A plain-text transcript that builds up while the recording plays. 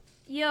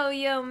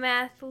Yo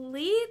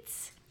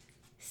Mathletes,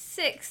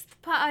 6th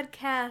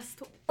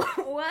podcast.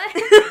 What?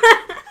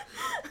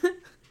 I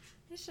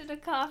should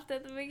have coughed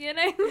at the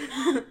beginning.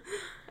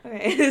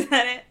 Okay, is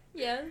that it?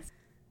 Yes.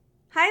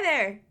 Hi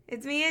there,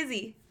 it's me,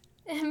 Izzy.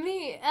 And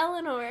me,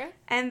 Eleanor.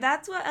 And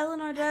that's what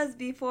Eleanor does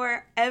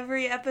before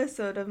every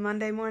episode of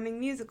Monday Morning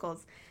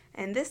Musicals.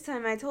 And this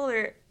time I told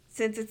her,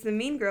 since it's the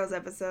Mean Girls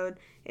episode,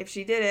 if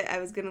she did it, I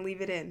was going to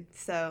leave it in.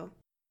 So,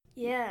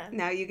 yeah.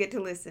 Now you get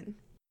to listen.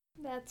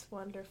 That's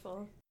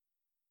wonderful.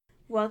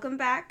 Welcome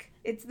back.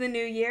 It's the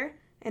new year,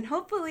 and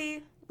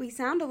hopefully we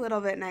sound a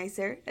little bit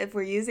nicer if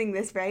we're using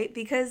this right,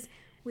 because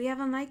we have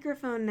a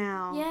microphone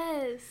now.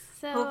 Yes.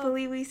 So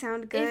hopefully we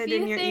sound good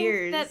in your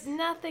ears. If you think that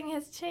nothing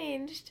has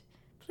changed,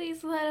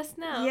 please let us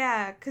know.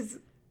 Yeah, because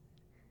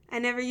I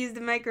never used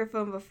a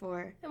microphone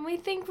before. And we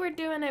think we're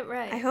doing it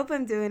right. I hope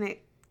I'm doing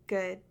it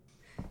good.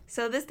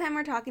 So this time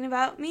we're talking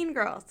about Mean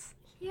Girls.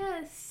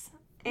 Yes.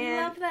 And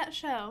we love that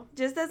show.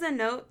 Just as a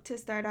note to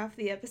start off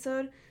the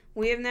episode,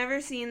 we have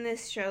never seen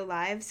this show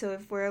live, so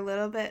if we're a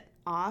little bit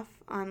off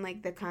on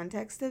like the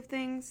context of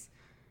things,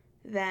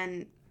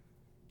 then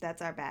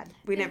that's our bad.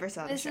 We never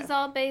saw the show. This is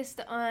all based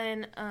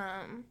on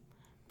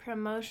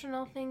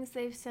promotional things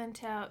they've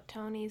sent out,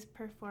 Tony's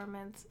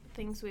performance,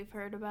 things we've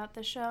heard about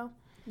the show.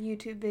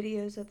 YouTube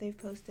videos that they've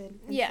posted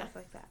and stuff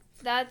like that.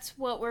 That's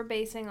what we're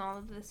basing all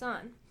of this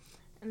on.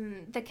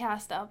 And the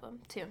cast album,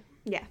 too.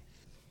 Yeah.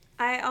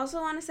 I also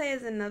want to say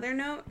as another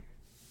note,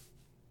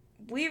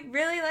 we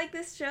really like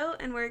this show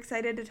and we're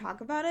excited to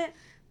talk about it,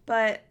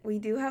 but we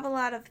do have a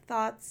lot of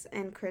thoughts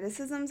and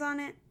criticisms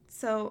on it,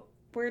 so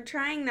we're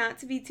trying not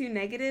to be too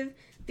negative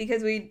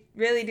because we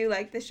really do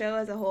like the show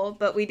as a whole,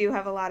 but we do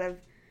have a lot of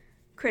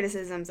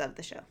criticisms of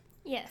the show.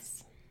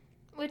 Yes.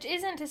 Which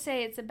isn't to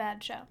say it's a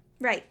bad show.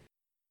 Right.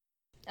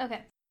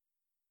 Okay.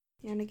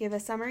 You want to give a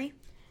summary?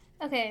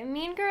 Okay,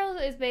 Mean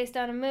Girls is based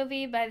on a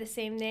movie by the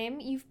same name.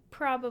 You've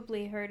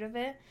probably heard of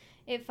it.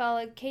 It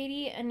followed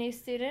Katie, a new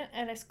student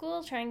at a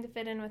school trying to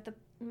fit in with the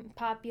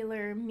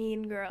popular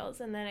Mean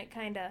Girls, and then it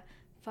kind of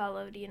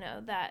followed,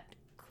 that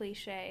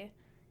cliche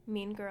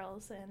Mean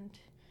Girls and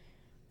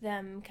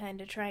them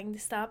kind of trying to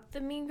stop the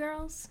Mean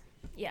Girls.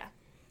 Yeah.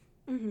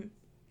 Mm-hmm.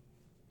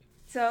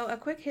 So, a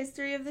quick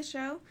history of the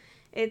show.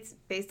 It's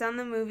based on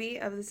the movie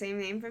of the same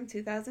name from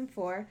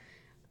 2004.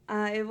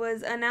 It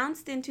was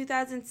announced in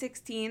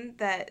 2016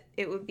 that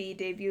it would be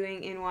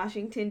debuting in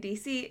Washington,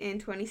 D.C. in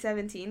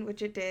 2017,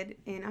 which it did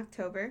in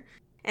October.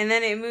 And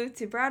then it moved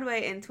to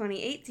Broadway in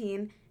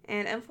 2018,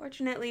 and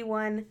unfortunately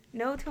won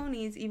no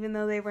Tonys, even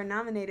though they were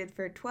nominated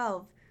for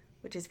 12,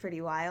 which is pretty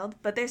wild.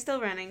 But they're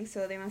still running,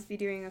 so they must be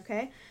doing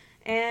okay.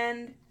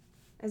 And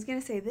I was going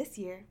to say this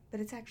year, but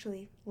it's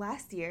actually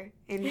last year,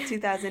 in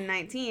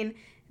 2019,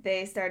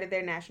 they started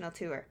their national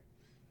tour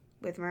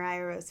with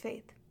Mariah Rose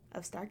Faith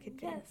of Star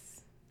Kid fame. Yes.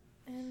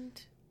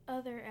 And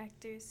other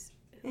actors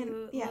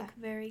who look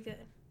very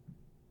good.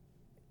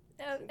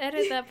 Oh,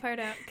 edit that part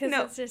out, because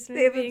it's just me.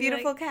 They have a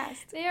beautiful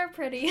cast. They are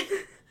pretty.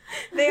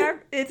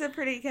 It's a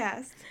pretty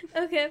cast.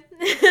 Okay.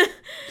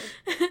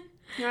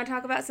 You want to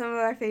talk about some of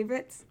our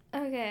favorites?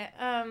 Okay,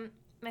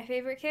 my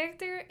favorite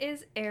character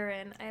is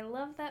Aaron. I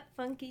love that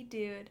funky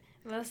dude,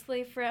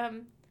 mostly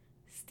from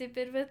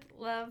Stupid with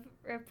Love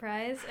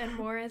Reprise and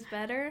More is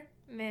Better.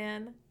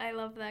 Man, I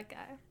love that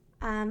guy.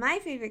 My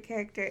favorite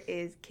character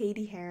is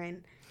Katie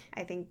Heron.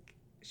 I think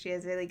she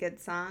has really good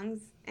songs,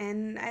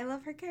 and I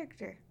love her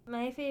character.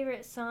 My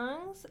favorite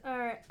songs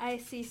are I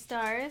See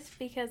Stars,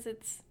 because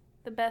it's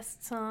the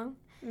best song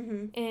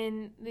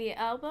in the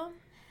album,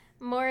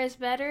 More is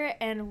Better,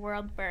 and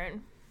World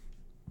Burn.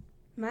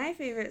 My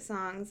favorite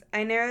songs,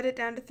 I narrowed it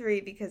down to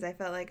 3 because I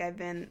felt like I've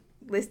been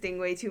listing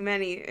way too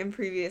many in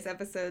previous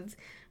episodes,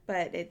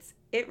 but it's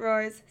It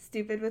Roars,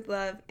 Stupid with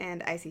Love,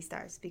 and I See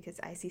Stars, because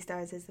I See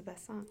Stars is the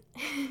best song.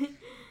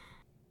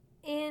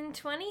 In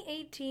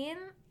 2018,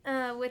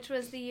 which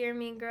was the year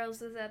Mean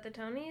Girls was at the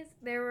Tonys,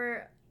 there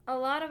were a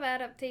lot of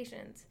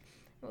adaptations,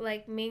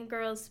 like Mean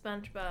Girls,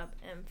 SpongeBob,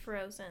 and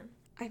Frozen.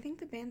 I think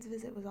The Band's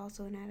Visit was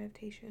also an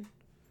adaptation.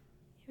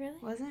 Really?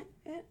 Wasn't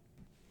it?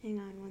 Hang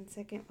on one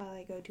second while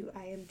I go to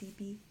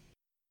IMDb.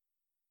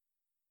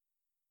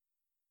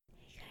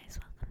 Hey guys,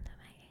 welcome to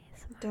my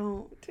ASMR.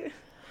 Don't.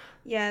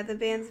 Yeah, The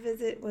Band's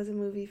Visit was a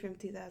movie from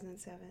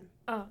 2007.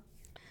 Oh.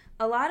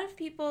 A lot of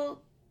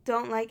people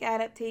don't like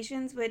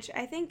adaptations, which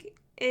I think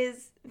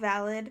is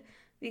valid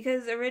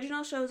because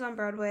original shows on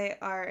Broadway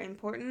are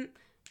important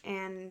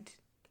and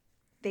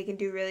they can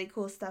do really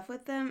cool stuff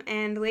with them.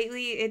 And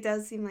lately it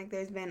does seem like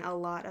there's been a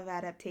lot of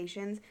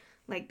adaptations,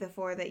 like the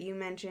 4 that you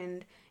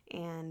mentioned,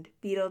 and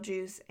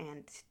Beetlejuice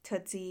and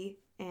Tootsie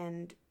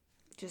and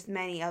just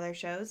many other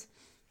shows.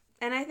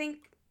 And I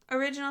think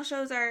original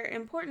shows are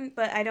important,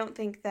 but I don't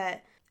think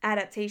that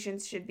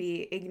adaptations should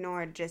be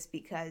ignored just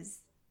because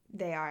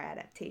they are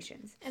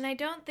adaptations. And I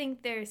don't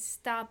think they're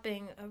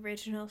stopping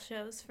original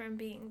shows from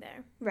being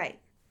there. Right.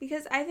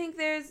 Because I think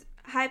there's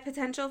high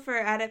potential for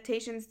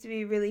adaptations to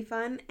be really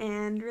fun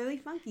and really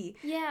funky.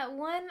 Yeah,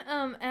 one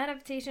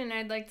adaptation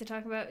I'd like to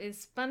talk about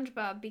is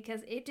SpongeBob,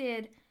 because it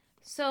did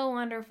so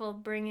wonderful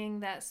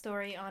bringing that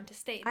story onto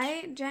stage.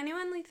 I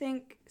genuinely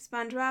think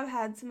SpongeBob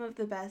had some of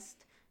the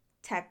best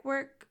tech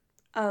work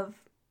of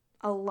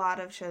a lot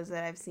of shows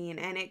that I've seen,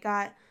 and it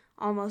got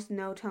almost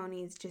no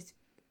Tonys. Just,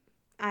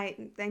 I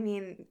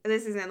mean,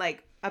 this isn't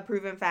like a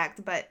proven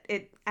fact, but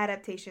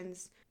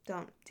adaptations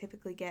don't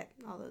typically get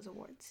all those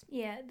awards.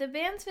 Yeah, the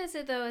band's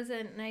visit though is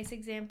a nice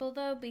example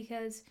though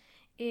because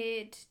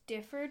it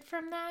differed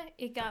from that.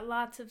 It got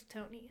lots of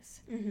Tonys,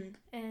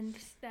 and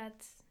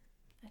that's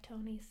a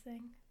Tonys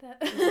thing.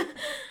 That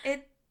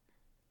it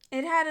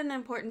had an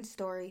important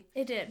story.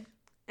 It did,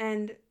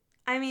 and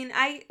I mean,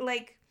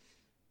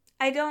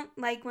 I don't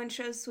like when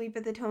shows sweep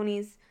at the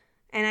Tonys,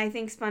 and I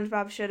think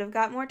SpongeBob should have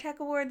got more tech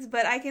awards,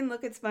 but I can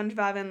look at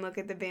SpongeBob and look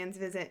at the band's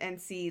visit and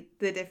see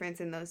the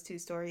difference in those two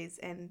stories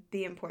and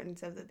the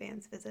importance of the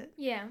band's visit.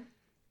 Yeah,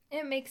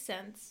 it makes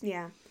sense.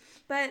 Yeah,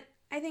 but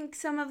I think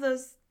some of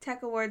those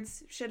tech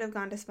awards should have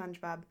gone to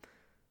SpongeBob,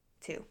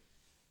 too.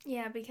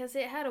 Yeah, because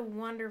it had a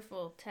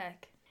wonderful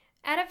tech.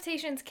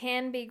 Adaptations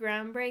can be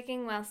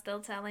groundbreaking while still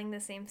telling the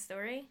same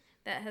story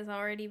that has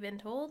already been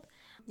told.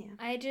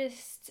 Yeah.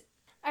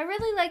 I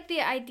really like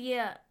the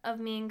idea of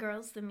Mean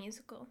Girls the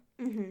musical.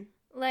 Mm-hmm.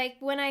 Like,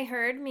 when I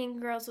heard Mean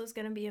Girls was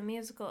going to be a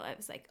musical, I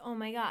was like, oh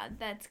my god,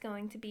 that's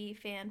going to be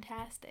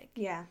fantastic.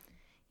 Yeah.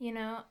 You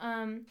know?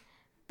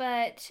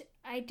 But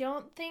I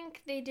don't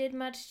think they did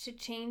much to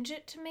change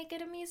it to make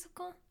it a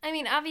musical. I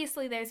mean,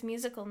 obviously there's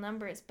musical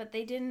numbers, but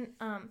they didn't,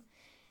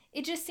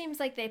 it just seems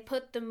like they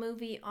put the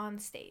movie on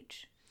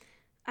stage.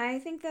 I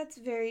think that's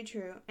very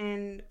true.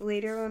 And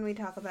later when we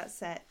talk about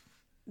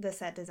the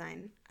set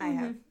design,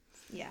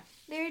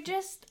 They're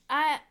just,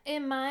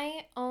 in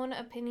my own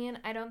opinion,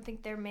 I don't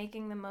think they're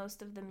making the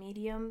most of the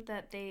medium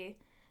that they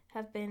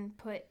have been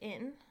put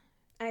in.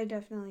 I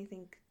definitely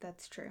think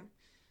that's true.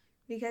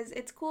 Because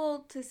it's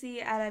cool to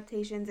see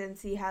adaptations and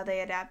see how they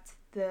adapt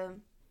the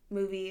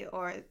movie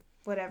or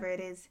whatever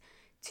it is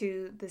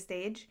to the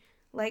stage.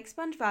 Like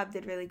SpongeBob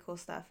did really cool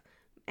stuff.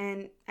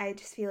 And I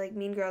just feel like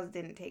Mean Girls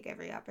didn't take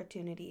every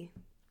opportunity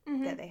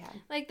that they had.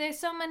 Like, there's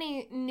so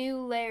many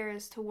new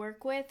layers to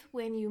work with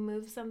when you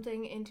move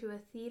something into a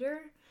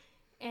theater.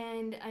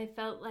 And I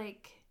felt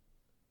like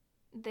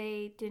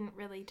they didn't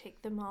really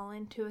take them all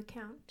into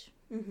account.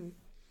 Mm-hmm.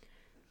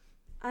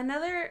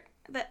 Another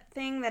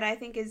thing that I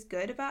think is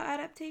good about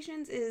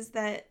adaptations is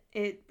that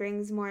it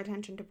brings more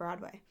attention to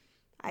Broadway,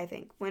 I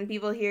think. When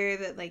people hear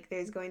that, like,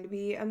 there's going to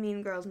be a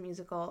Mean Girls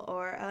musical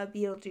or a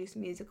Beetlejuice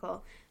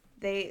musical,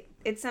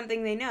 it's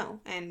something they know,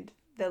 and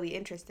they'll be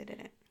interested in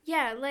it.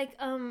 Yeah, like,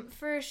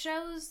 for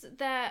shows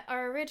that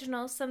are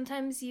original,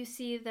 sometimes you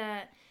see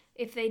that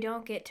if they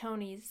don't get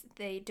Tonys,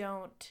 they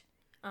don't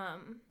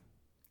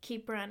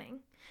keep running.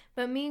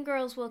 But Mean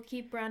Girls will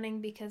keep running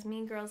because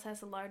Mean Girls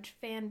has a large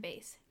fan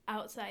base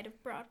outside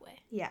of Broadway.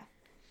 Yeah.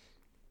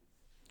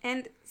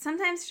 And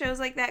sometimes shows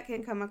like that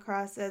can come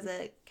across as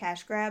a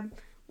cash grab,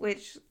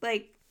 which,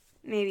 like,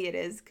 maybe it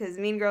is, because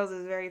Mean Girls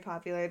is very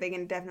popular. They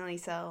can definitely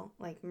sell,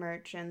 like,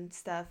 merch and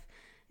stuff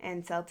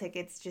and sell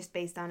tickets just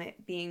based on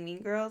it being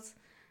Mean Girls.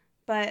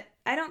 But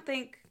I don't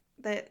think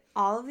that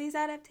all of these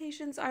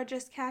adaptations are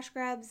just cash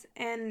grabs,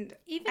 and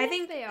even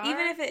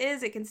if it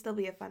is, it can still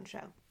be a fun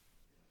show.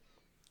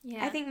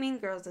 Yeah. I think Mean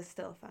Girls is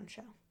still a fun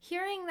show.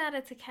 Hearing that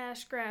it's a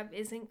cash grab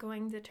isn't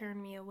going to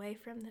turn me away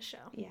from the show.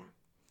 Yeah.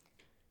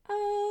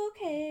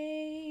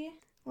 Okay.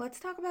 Let's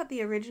talk about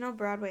the original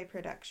Broadway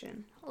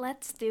production.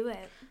 Let's do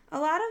it. A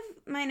lot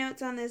of my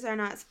notes on this are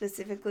not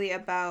specifically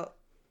about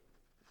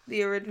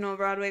the original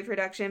Broadway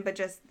production, but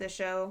just the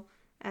show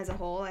as a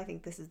whole. I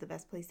think this is the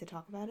best place to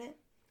talk about it.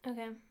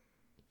 Okay.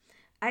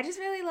 I just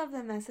really love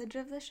the message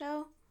of the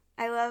show.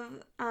 I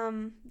love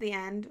the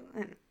end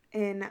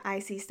in I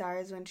See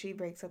Stars when she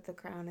breaks up the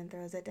crown and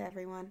throws it to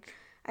everyone.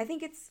 I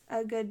think it's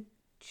a good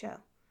show.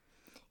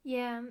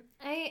 Yeah,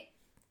 the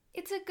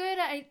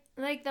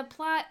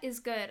plot is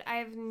good. I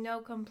have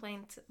no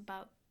complaints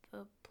about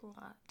the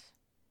plot.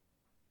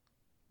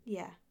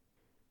 Yeah.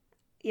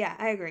 Yeah,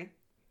 I agree.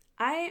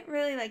 I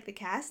really like the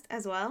cast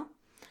as well.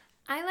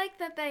 I like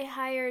that they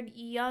hired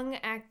young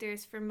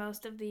actors for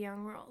most of the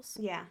young roles.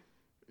 Yeah.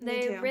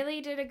 They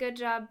really did a good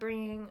job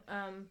bringing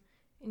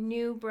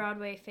new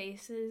Broadway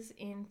faces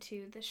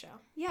into the show.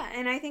 Yeah,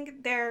 and I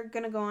think they're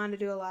going to go on to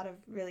do a lot of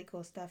really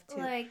cool stuff,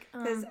 too.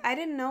 Because I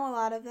didn't know a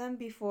lot of them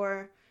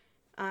before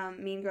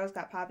Mean Girls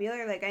got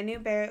popular. Like, I knew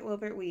Barrett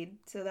Wilbert Weed,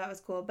 so that was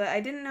cool. But I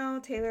didn't know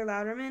Taylor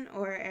Louderman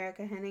or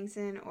Erica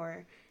Henningsen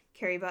or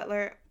Carrie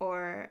Butler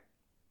or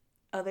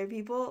other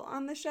people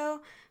on the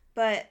show.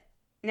 But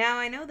now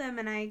I know them,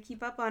 and I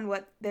keep up on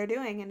what they're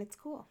doing, and it's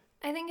cool.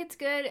 I think it's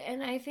good,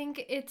 and I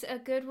think it's a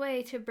good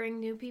way to bring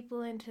new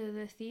people into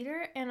the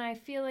theater, and I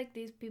feel like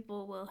these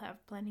people will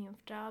have plenty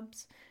of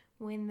jobs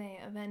when they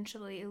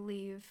eventually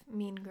leave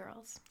Mean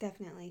Girls.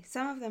 Definitely.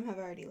 Some of them have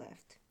already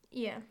left.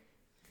 Yeah.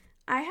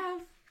 I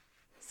have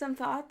some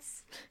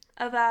thoughts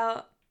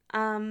about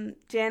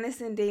Janice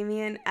and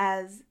Damien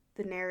as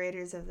the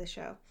narrators of the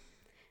show.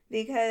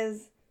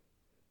 Because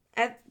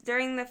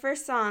during the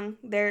first song,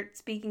 they're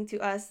speaking to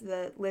us,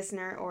 the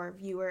listener or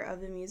viewer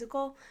of the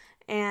musical,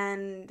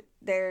 and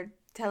they're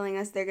telling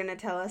us they're going to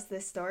tell us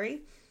this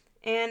story.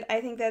 And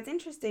I think that's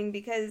interesting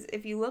because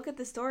if you look at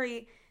the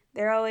story,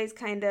 they're always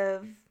kind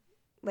of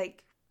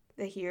like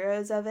the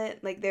heroes of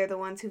it. Like, they're the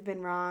ones who've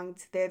been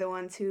wronged. They're the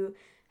ones who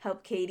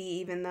help Katie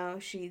even though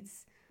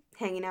she's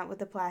hanging out with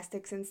the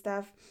plastics and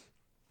stuff.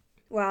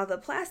 While the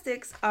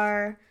plastics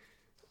are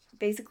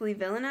basically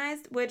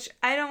villainized, which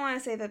I don't want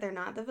to say that they're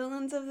not the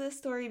villains of this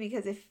story,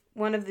 because if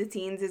one of the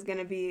teens is going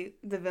to be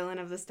the villain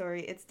of the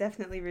story, it's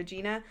definitely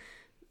Regina.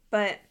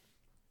 But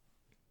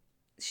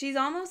she's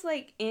almost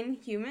like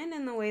inhuman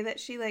in the way that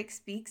she like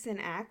speaks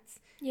and acts.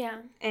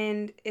 Yeah.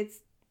 And it's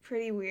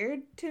pretty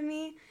weird to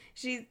me.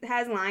 She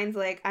has lines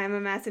like, "I'm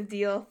a massive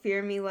deal,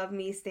 fear me, love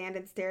me, stand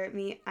and stare at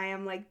me, I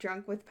am like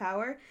drunk with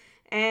power."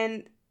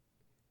 And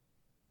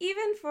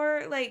even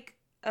for like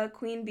a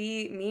queen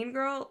bee mean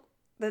girl,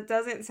 that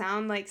doesn't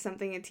sound like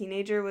something a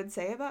teenager would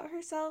say about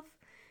herself,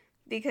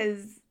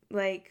 because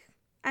like,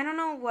 I don't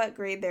know what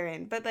grade they're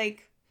in, but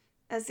like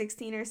a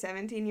 16 or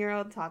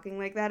 17-year-old talking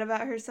like that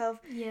about herself,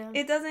 Yeah.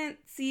 it doesn't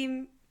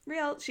seem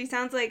real. She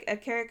sounds like a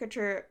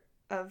caricature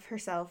of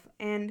herself.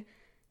 And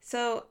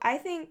so I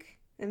think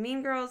the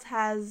Mean Girls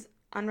has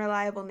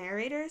unreliable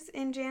narrators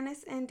in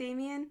Janice and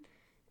Damien.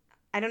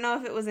 I don't know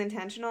if it was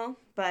intentional,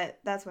 but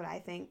that's what I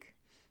think.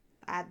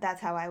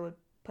 That's how I would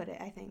put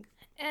it, I think.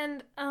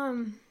 And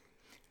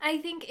I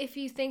think if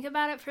you think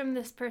about it from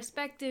this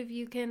perspective,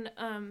 you can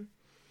kind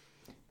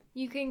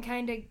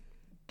of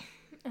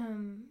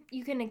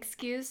you can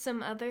excuse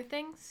some other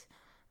things.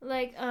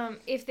 Like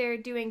if they're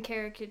doing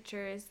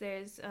caricatures,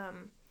 there's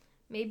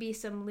maybe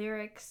some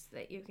lyrics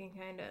that you can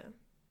kind of...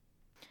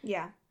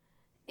 Yeah.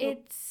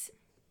 It's...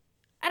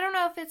 I don't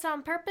know if it's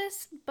on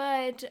purpose,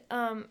 but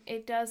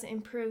it does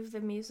improve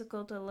the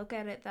musical to look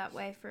at it that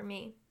way for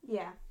me.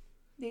 Yeah.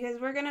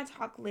 Because we're going to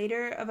talk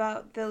later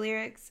about the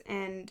lyrics,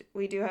 and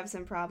we do have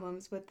some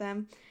problems with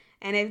them.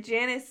 And if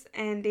Janice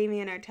and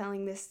Damien are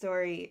telling this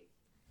story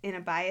in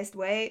a biased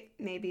way,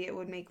 maybe it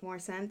would make more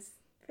sense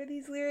for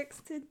these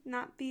lyrics to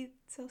not be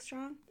so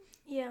strong.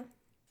 Yeah.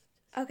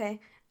 Okay.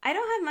 I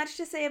don't have much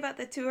to say about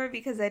the tour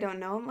because I don't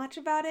know much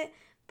about it,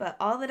 but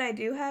all that I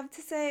do have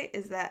to say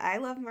is that I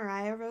love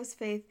Mariah Rose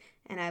Faith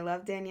and I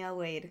love Danielle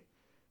Wade.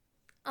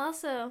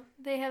 Also,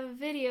 they have a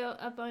video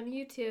up on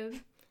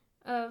YouTube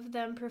of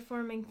them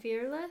performing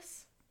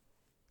Fearless.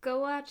 Go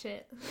watch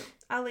it.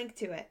 I'll link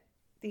to it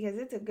because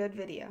it's a good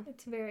video.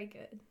 It's very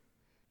good.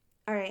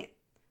 All right.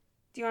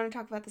 Do you want to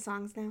talk about the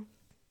songs now?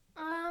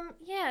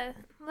 Yeah.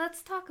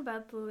 Let's talk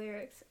about the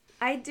lyrics.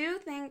 I do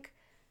think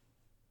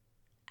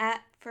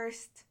at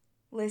first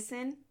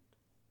listen,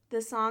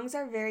 the songs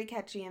are very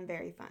catchy and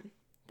very fun.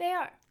 They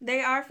are.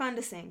 They are fun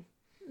to sing.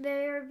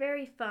 They are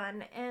very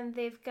fun, and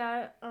they've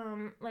got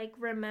like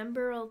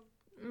memorable.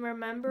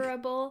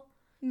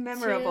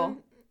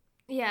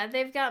 Yeah,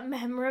 they've got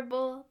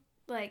memorable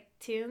like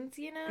tunes,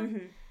 you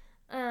know.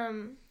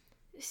 Mm-hmm.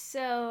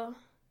 So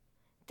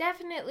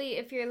definitely,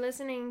 if you're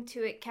listening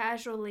to it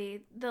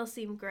casually, they'll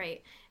seem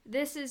great.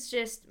 This is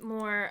just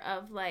more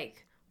of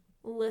like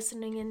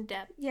listening in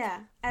depth.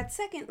 Yeah. At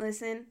second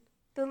listen,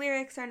 the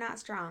lyrics are not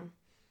strong.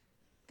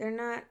 They're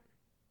not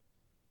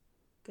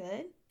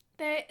good.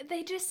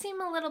 They just seem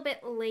a little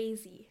bit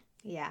lazy.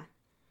 Yeah.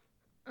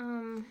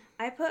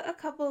 I put a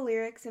couple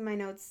lyrics in my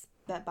notes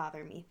that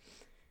bother me.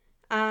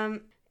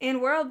 In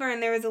World Burn,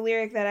 there was a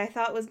lyric that I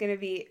thought was going to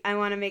be, "I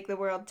want to make the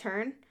world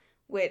turn,"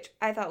 which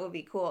I thought would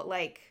be cool.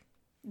 Like,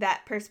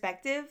 that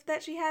perspective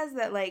that she has,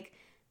 that, like,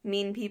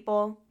 mean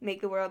people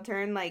make the world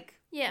turn. Like,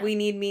 yeah. We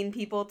need mean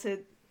people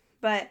to...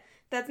 But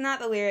that's not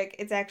the lyric.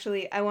 It's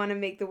actually, "I want to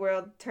make the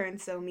world turn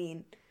so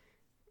mean."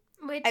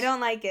 Which I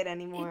don't like it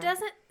anymore. It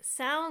doesn't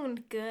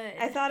sound good.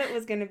 I thought it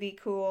was going to be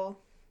cool.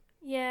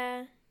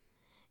 Yeah.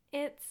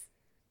 It's...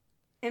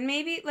 And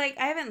maybe, like,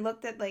 I haven't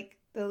looked at, like,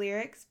 the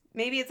lyrics.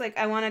 Maybe it's like,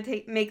 "I want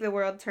to make the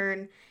world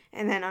turn,"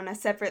 and then on a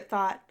separate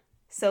thought,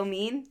 "so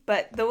mean."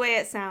 But the way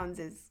it sounds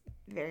is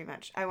very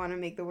much, "I want to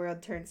make the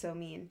world turn so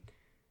mean,"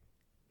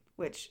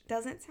 which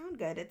doesn't sound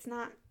good. It's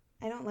not,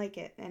 I don't like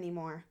it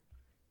anymore.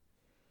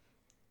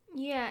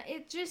 Yeah,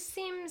 it just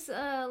seems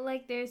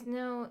like there's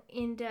no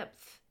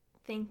in-depth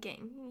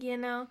thinking, you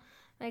know?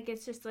 Like,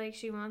 it's just like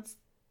she wants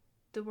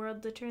the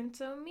world to turn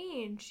so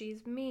mean.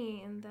 She's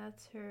mean.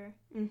 That's her...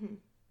 Mm-hmm.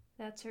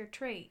 That's her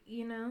trait,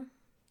 you know?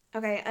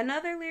 Okay,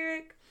 another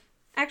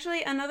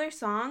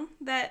song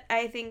that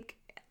I think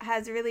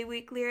has really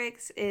weak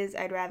lyrics is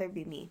 "I'd Rather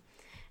Be Me."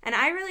 And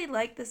I really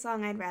like the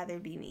song "I'd Rather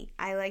Be Me."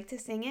 I like to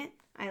sing it.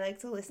 I like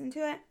to listen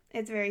to it.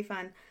 It's very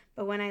fun.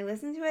 But when I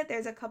listen to it,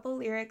 there's a couple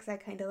lyrics I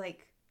kind of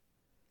like,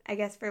 I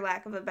guess for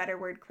lack of a better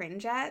word,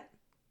 cringe at.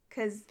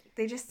 Because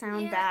they just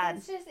sound bad.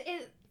 It's just,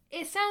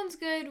 it sounds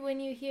good when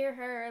you hear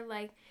her,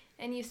 like,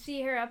 and you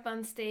see her up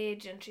on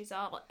stage and she's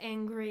all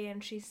angry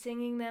and she's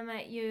singing them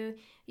at you.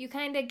 You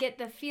kind of get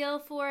the feel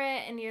for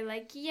it and you're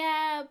like,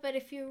 yeah, but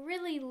if you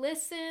really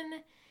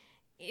listen,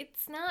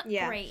 it's not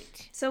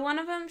great. So one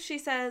of them, she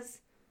says,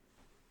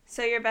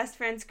 "So your best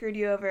friend screwed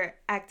you over,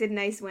 acted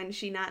nice when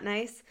she not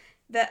nice."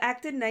 The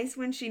 "acted nice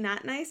when she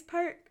not nice"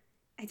 part,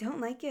 I don't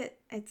like it.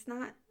 It's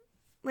not,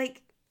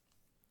 like,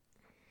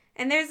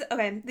 And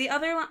the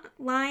other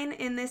line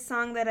in this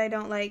song that I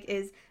don't like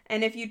is,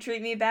 and if you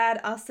treat me bad,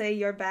 I'll say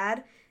you're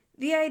bad.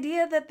 The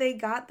idea that they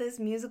got this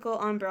musical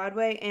on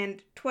Broadway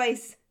and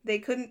twice they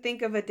couldn't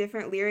think of a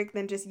different lyric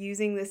than just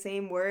using the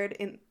same word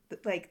in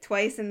like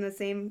twice in the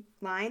same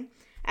line.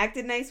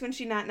 Acted nice when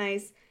she not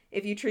nice.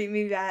 If you treat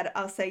me bad,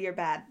 I'll say you're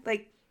bad.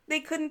 Like, they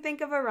couldn't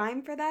think of a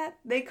rhyme for that.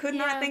 They could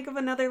not think of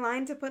another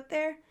line to put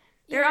there.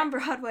 They're on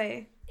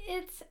Broadway.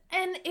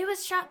 And it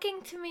was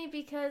shocking to me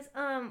because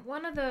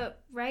one of the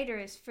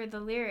writers for the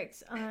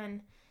lyrics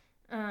on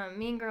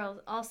Mean Girls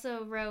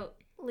also wrote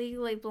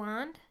Legally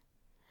Blonde.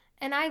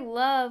 And I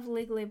love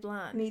Legally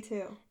Blonde. Me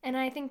too. And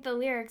I think the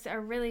lyrics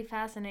are really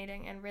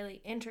fascinating and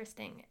really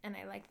interesting, and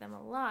I like them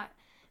a lot.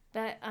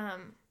 But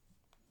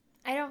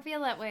I don't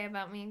feel that way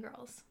about Mean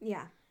Girls.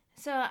 Yeah.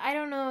 So I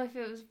don't know if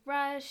it was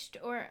rushed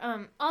or...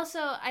 Also,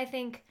 I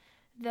think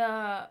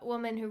the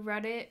woman who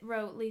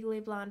wrote Legally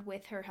Blonde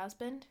with her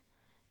husband.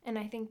 And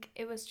I think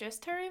it was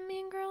just her in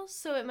Mean Girls,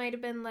 so it might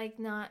have been, like,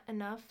 not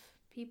enough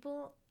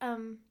people.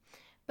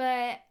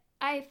 But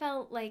I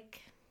felt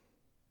like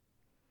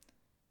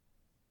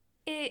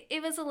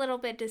it was a little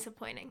bit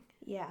disappointing.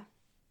 Yeah.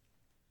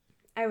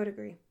 I would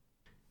agree.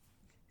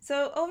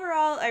 So,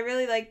 overall, I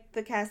really like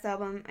the cast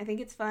album. I think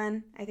it's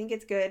fun. I think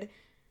it's good.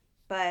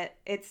 But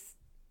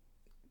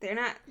they're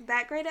not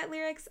that great at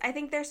lyrics. I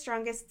think their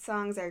strongest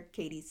songs are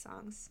Katie's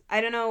songs.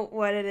 I don't know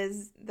what it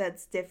is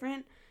that's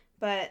different,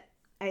 but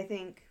I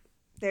think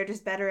they're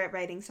just better at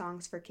writing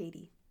songs for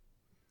Katie.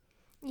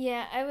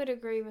 Yeah, I would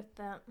agree with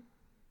that.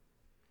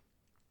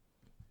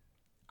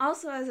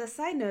 Also, as a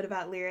side note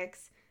about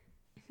lyrics,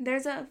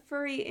 there's a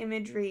furry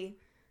imagery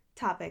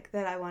topic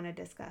that I want to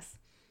discuss.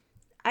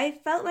 I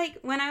felt like,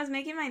 when I was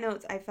making my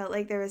notes, I felt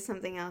like there was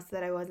something else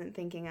that I wasn't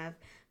thinking of,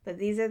 but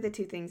these are the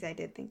two things I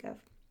did think of.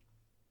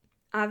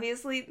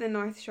 Obviously, the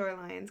North Shore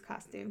Lions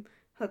costume.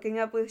 Hooking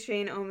up with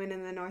Shane Oman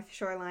in the North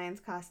Shore Lions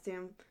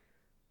costume.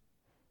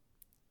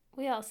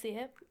 We all see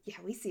it. Yeah,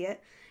 we see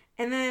it.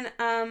 And then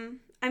I'm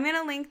going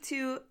to link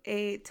to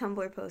a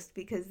Tumblr post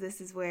because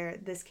this is where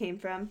this came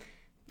from.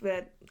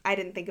 But I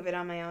didn't think of it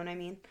on my own, I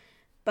mean.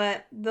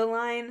 But the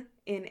line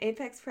in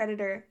Apex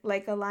Predator,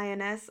 like a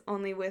lioness,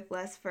 only with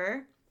less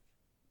fur.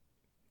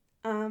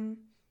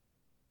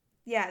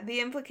 Yeah,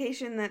 the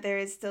implication that there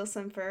is still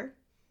some fur.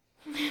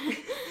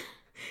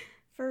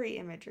 Furry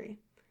imagery.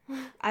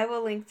 I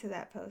will link to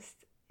that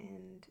post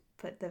and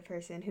put the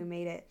person who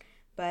made it.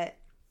 But,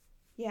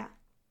 yeah.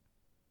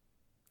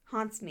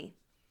 Haunts me.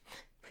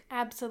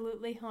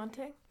 Absolutely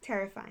haunting.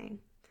 Terrifying.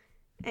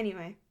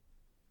 Anyway,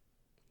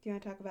 do you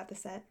want to talk about the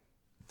set?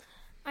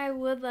 I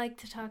would like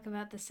to talk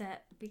about the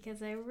set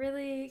because I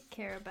really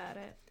care about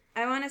it.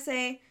 I want to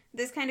say,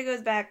 this kind of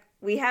goes back,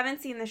 we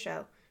haven't seen the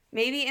show.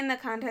 Maybe in the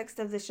context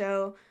of the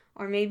show,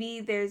 or maybe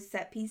there's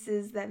set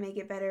pieces that make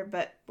it better,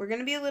 but we're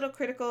going to be a little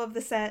critical of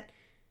the set.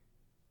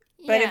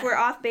 But if we're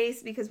off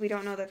base because we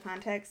don't know the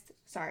context,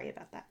 sorry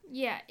about that.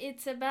 Yeah,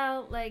 it's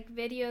about, like,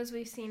 videos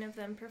we've seen of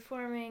them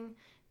performing,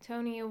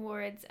 Tony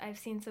Awards. I've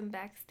seen some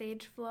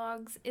backstage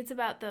vlogs. It's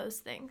about those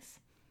things.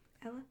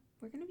 Ella,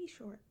 we're going to be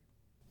short.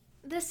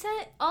 The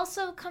set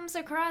also comes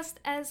across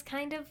as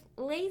kind of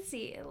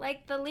lazy,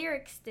 like the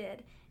lyrics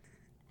did.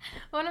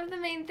 One of the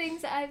main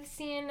things I've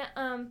seen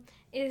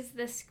is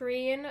the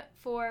screen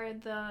for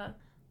the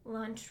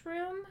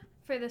lunchroom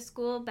for the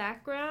school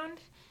background.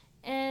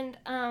 And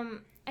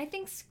I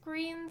think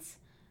screens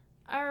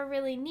are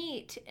really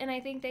neat, and I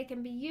think they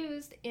can be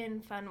used in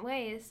fun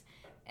ways.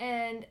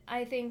 And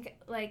I think,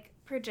 like,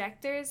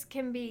 projectors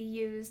can be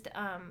used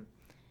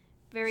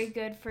very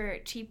good for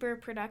cheaper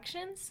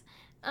productions.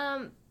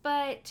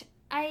 But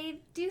I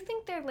do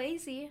think they're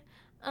lazy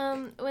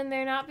when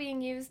they're not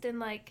being used in,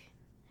 like,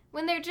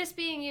 when they're just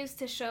being used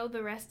to show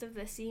the rest of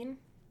the scene.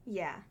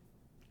 Yeah.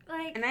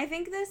 Like, and I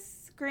think this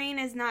screen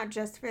is not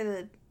just for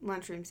the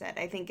lunchroom set.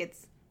 I think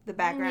it's the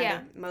background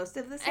of most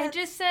of the sets. I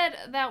just said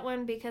that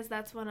one because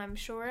that's what I'm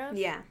sure of.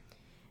 Yeah.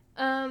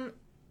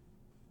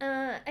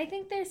 I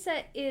think their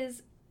set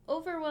is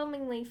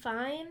overwhelmingly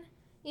fine.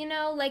 You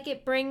know, like,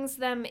 it brings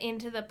them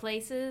into the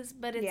places,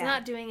 but it's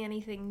not doing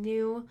anything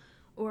new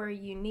or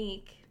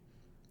unique.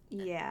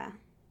 Yeah.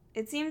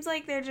 It seems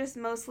like they're just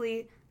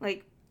mostly,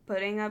 like,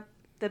 putting up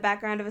the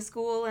background of a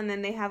school and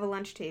then they have a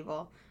lunch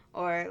table.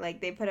 Or, like,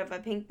 they put up a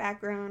pink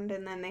background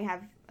and then they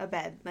have a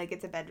bed. Like,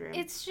 it's a bedroom.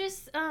 It's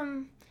just,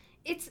 and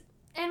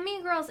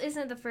Mean Girls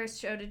isn't the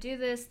first show to do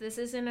this. This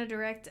isn't a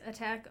direct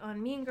attack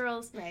on Mean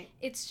Girls. Right.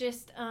 It's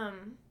just,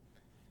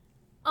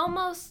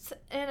 almost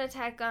an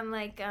attack on,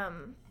 like,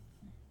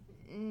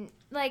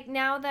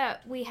 now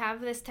that we have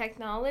this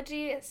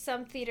technology,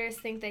 some theaters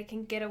think they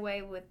can get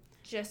away with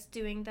just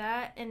doing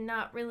that and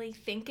not really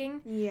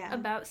thinking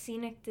about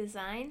scenic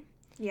design.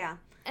 Yeah.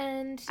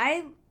 And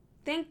I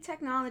think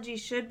technology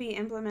should be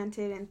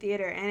implemented in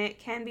theater, and it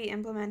can be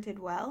implemented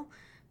well,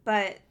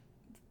 but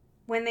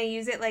when they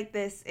use it like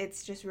this,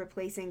 it's just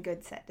replacing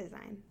good set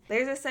design.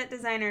 There's a set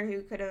designer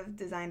who could have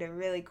designed a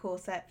really cool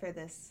set for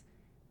this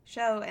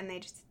show, and they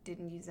just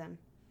didn't use them.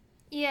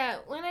 Yeah,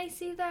 when I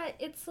see that,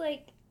 it's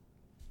like,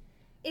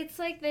 it's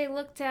like they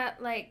looked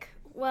at, like,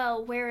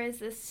 well, where is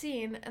this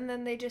scene? And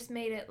then they just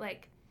made it,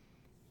 like,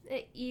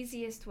 the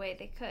easiest way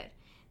they could.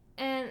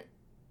 And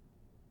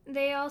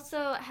they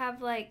also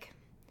have, like,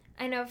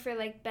 I know for,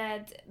 like,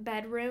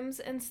 bedrooms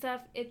and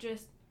stuff, it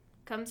just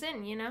comes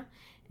in, you know?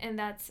 And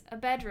that's a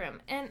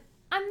bedroom. And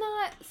I'm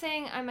not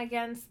saying I'm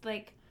against,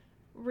 like,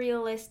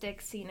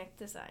 realistic scenic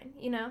design,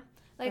 you know?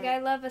 Like, Right. I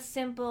love a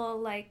simple,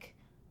 like,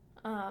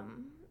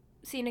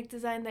 scenic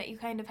design that you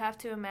kind of have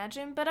to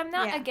imagine, but I'm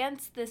not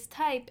against this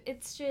type.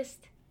 It's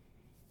just,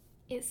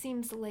 it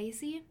seems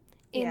lazy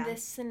in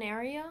this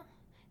scenario.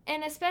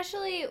 And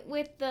especially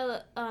with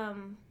the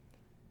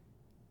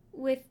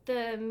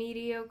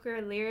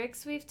mediocre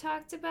lyrics we've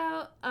talked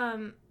about,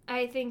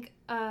 I think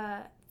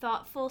a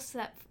thoughtful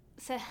set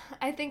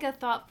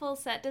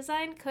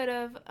design could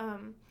have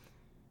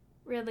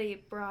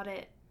really brought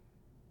it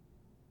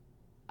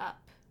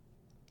up.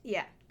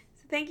 Yeah.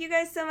 So thank you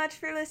guys so much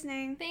for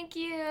listening. Thank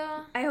you.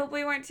 I hope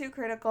we weren't too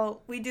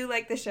critical. We do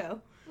like the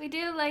show. We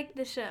do like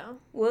the show.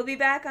 We'll be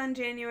back on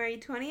January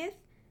 20th,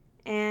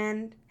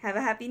 and have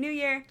a happy new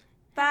year.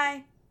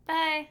 Bye.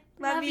 Bye.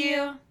 Love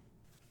you.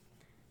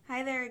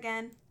 Hi there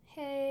again.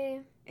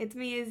 Hey. It's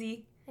me,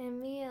 Izzy. And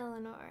me,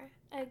 Eleanor.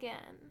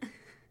 Again.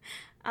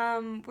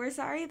 We're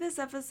sorry this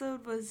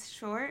episode was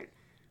short.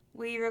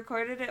 We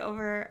recorded it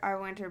over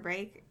our winter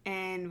break,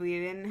 and we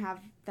didn't have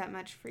that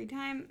much free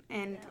time,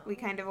 and we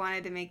kind of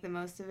wanted to make the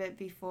most of it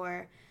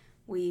before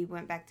we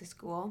went back to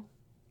school.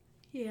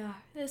 Yeah,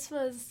 this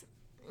was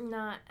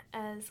not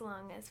as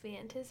long as we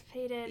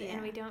anticipated,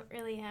 and we don't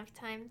really have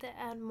time to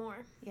add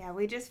more. Yeah,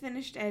 we just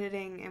finished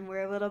editing, and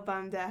we're a little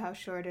bummed at how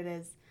short it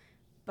is,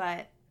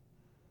 but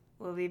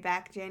we'll be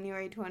back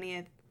January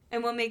 20th,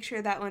 and we'll make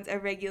sure that one's a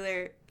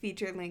regular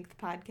feature-length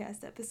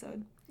podcast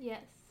episode.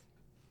 Yes.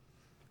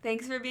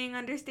 Thanks for being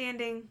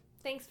understanding.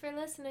 Thanks for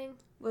listening.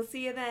 We'll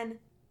see you then.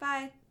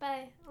 Bye.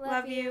 Bye.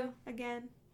 Love you again.